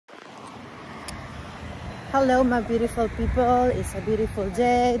Hello my beautiful people, it's a beautiful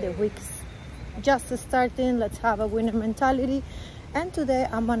day, the week's just starting. Let's have a winner mentality. And today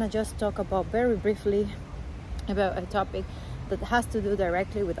I'm gonna just talk about very briefly about a topic that has to do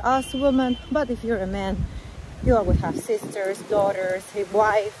directly with us women, but if you're a man, you always have sisters, daughters, a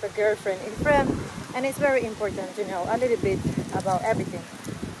wife, a girlfriend, a friend, and it's very important to know a little bit about everything.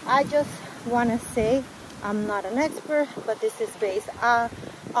 I just want to say I'm not an expert, but this is based on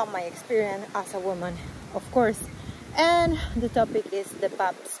my experience as a woman, of course. And the topic is the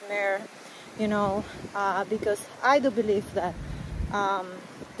Pap Smear, because I do believe that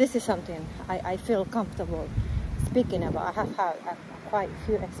this is something I feel comfortable speaking about. I have had quite a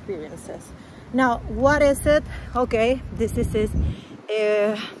few experiences. Now, what is it? Okay, this is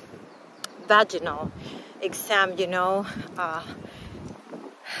a vaginal exam,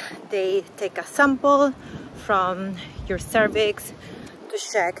 they take a sample from your cervix to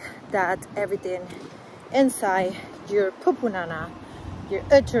check that everything inside your pupunana, your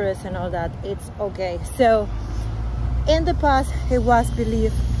uterus and all that, it's okay. So in the past it was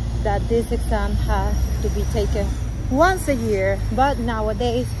believed that this exam has to be taken once a year, but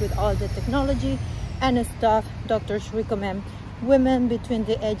nowadays with all the technology and stuff, doctors recommend women between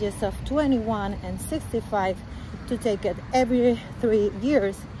the ages of 21 and 65 to take it every 3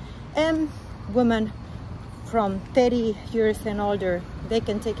 years, and women from 30 years and older, they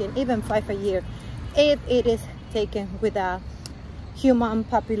can take it even 5 a year if it is taken with a human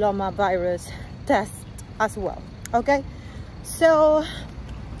papilloma virus test as well. Okay, so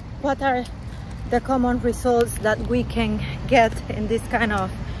what are the common results that we can get in this kind of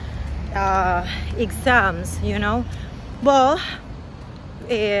exams? Well,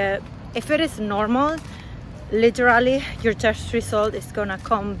 if it is normal, literally your test result is gonna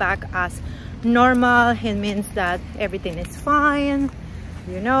come back as normal. It means that everything is fine.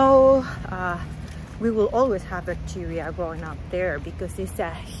 We will always have bacteria growing up there because it's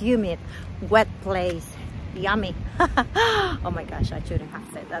a humid, wet place. Yummy. Oh my gosh, I shouldn't have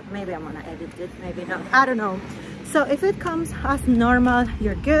said that. Maybe I'm gonna edit it, maybe not, I don't know. So if it comes as normal,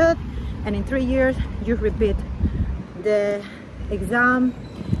 you're good, and in 3 years you repeat the exam,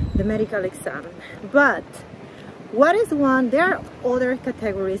 the medical exam. But what is there are other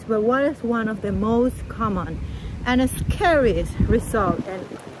categories, but what is one of the most common and scariest result, and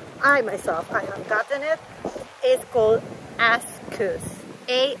I myself, I have gotten it, it's called ASCUS,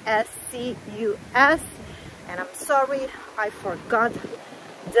 A-S-C-U-S, and I'm sorry, I forgot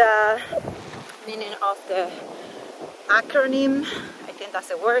the meaning of the acronym, I think that's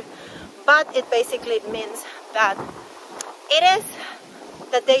a word, but it basically means that it is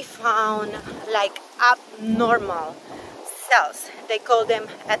that they found like abnormal cells. They call them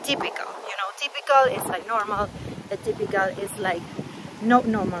atypical. Typical is like normal, atypical is like no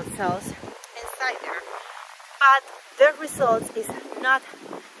normal cells inside there. But the results is not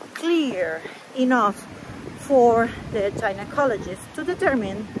clear enough for the gynecologist to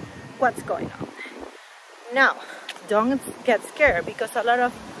determine what's going on. Now, don't get scared, because a lot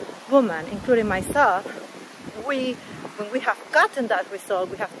of women, including myself, when we have gotten that result,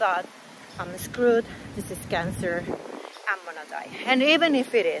 we have thought, I'm screwed, this is cancer, I'm gonna die. And even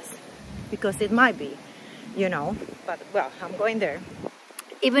if it is, because it might be, but well, I'm going there.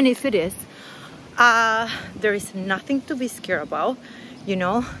 Even if it is, there is nothing to be scared about,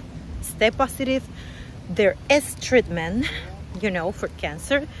 stay positive. There is treatment, for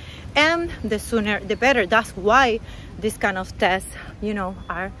cancer, and the sooner the better. That's why this kind of tests,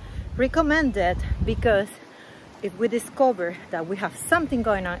 are recommended, because if we discover that we have something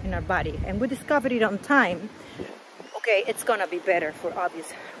going on in our body and we discover it on time, okay, it's gonna be better for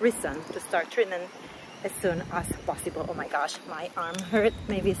obvious reasons to start treatment as soon as possible. Oh my gosh, my arm hurt.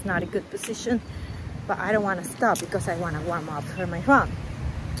 Maybe it's not a good position, but I don't want to stop because I want to warm up for my run.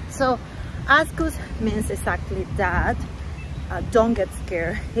 So ASCUS means exactly that. Don't get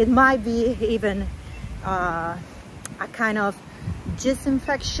scared. It might be even a kind of yeast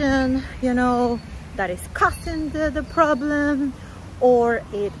infection, that is causing the problem, or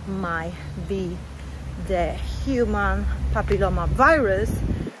it might be the human papilloma virus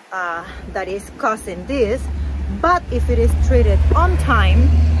that is causing this. But if it is treated on time,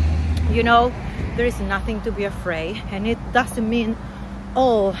 there is nothing to be afraid, and it doesn't mean,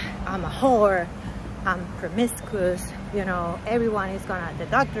 oh, I'm a whore, I'm promiscuous, the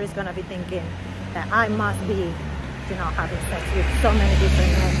doctor is gonna be thinking that I must be, having sex with so many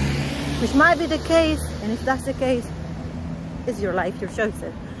different men, which might be the case, and if that's the case, it's your life, your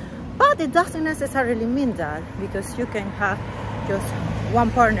choices. But it doesn't necessarily mean that, because you can have just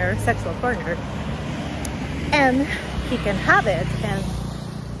one partner, sexual partner, and he can have it and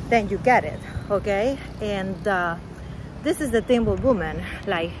then you get it. okay? And this is the thing with women,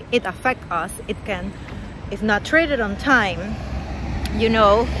 like it affects us. It can, if not treated on time, you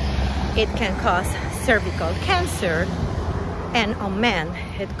know, it can cause cervical cancer. And on men,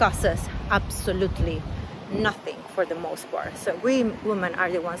 it causes absolutely nothing for the most part. So we women are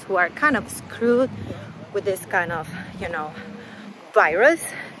the ones who are kind of screwed with this kind of, you know, virus,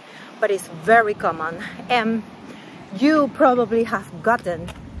 but it's very common, and you probably have gotten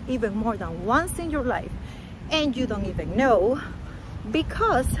even more than once in your life and you don't even know,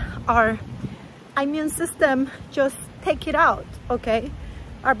 because our immune system just take it out, okay?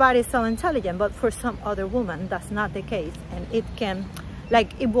 Our body is so intelligent, but for some other women that's not the case, and it can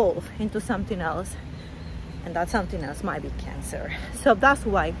like evolve into something else, and that something else might be cancer. So that's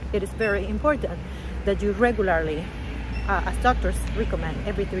why it is very important that you regularly, as doctors recommend,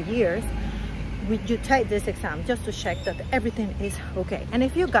 every 3 years, you take this exam just to check that everything is okay. And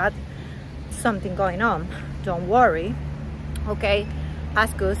if you got something going on, don't worry, okay?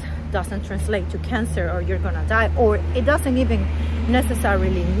 Ascus doesn't translate to cancer or you're gonna die, or it doesn't even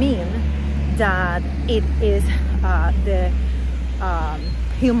necessarily mean that it is the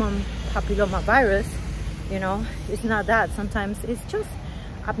human papilloma virus, you know. It's not that. Sometimes it's just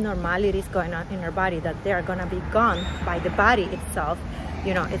abnormalities going on in our body that they are gonna be gone by the body itself,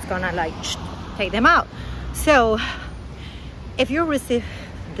 you know. It's gonna like take them out. So if you receive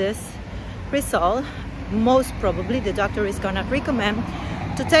this result, most probably the doctor is gonna recommend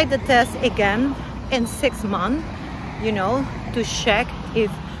to take the test again in 6 months, you know, to check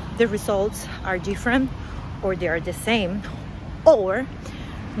if the results are different or they are the same. Or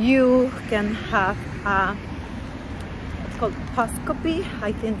you can have a, it's called poscopy,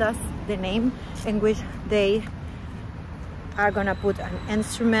 I think that's the name, in which they are gonna put an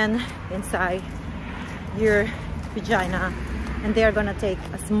instrument inside your vagina, and they are gonna take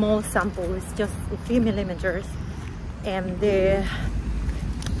a small sample. It's just a few millimeters, and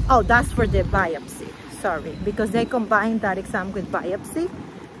oh, that's for the biopsy, sorry, because they combine that exam with biopsy,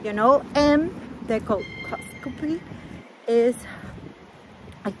 you know. And the colposcopy is,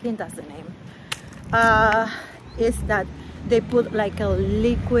 I think that's the name, is that they put like a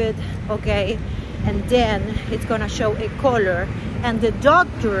liquid, okay, and then it's gonna show a color, and the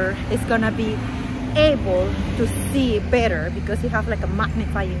doctor is gonna be able to see better because you have like a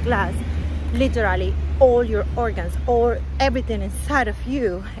magnifying glass, literally all your organs or everything inside of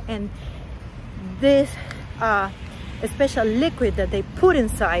you. And this special liquid that they put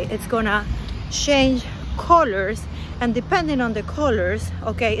inside, it's gonna change colors, and depending on the colors,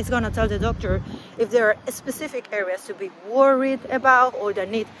 okay, it's gonna tell the doctor if there are specific areas to be worried about or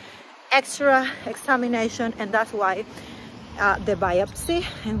that need extra examination. And that's why the biopsy,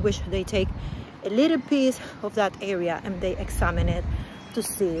 in which they take a little piece of that area and they examine it to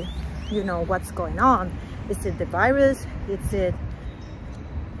see, you know, what's going on. Is it the virus? Is it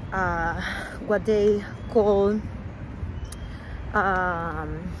what they call,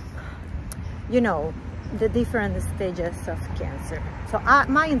 you know, the different stages of cancer. So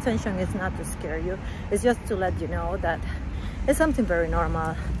my intention is not to scare you, it's just to let you know that it's something very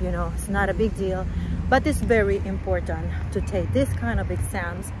normal, you know. It's not a big deal, but it's very important to take this kind of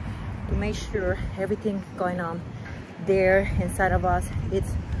exams to make sure everything going on there inside of us,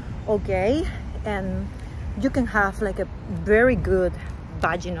 it's okay, and you can have like a very good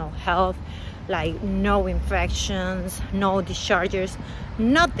vaginal health, like no infections, no discharges,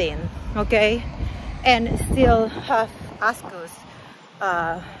 nothing, okay, and still have Ascus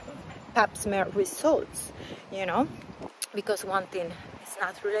Pap Smear results, you know, because one thing is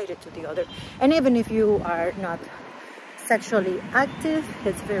not related to the other. And even if you are not sexually active,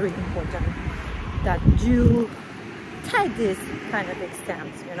 it's very important that you take this kind of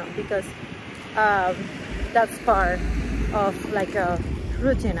exams, you know, because that's part of like a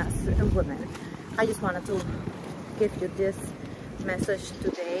routine as women. I just wanted to give you this message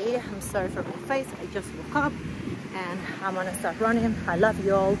today. I'm sorry for my face, I just woke up and I'm gonna start running. I love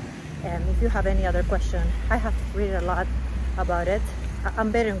you all, and if you have any other question, I have to read a lot about it.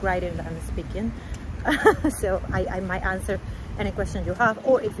 I'm better in writing than speaking. So I might answer any question you have,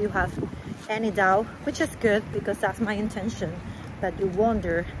 or if you have any doubt, which is good because that's my intention, that you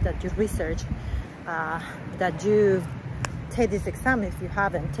wonder, that you research, that you take this exam if you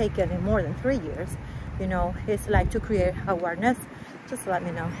haven't taken in more than 3 years, you know. It's like to create awareness. Just let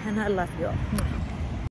me know, and I love you all.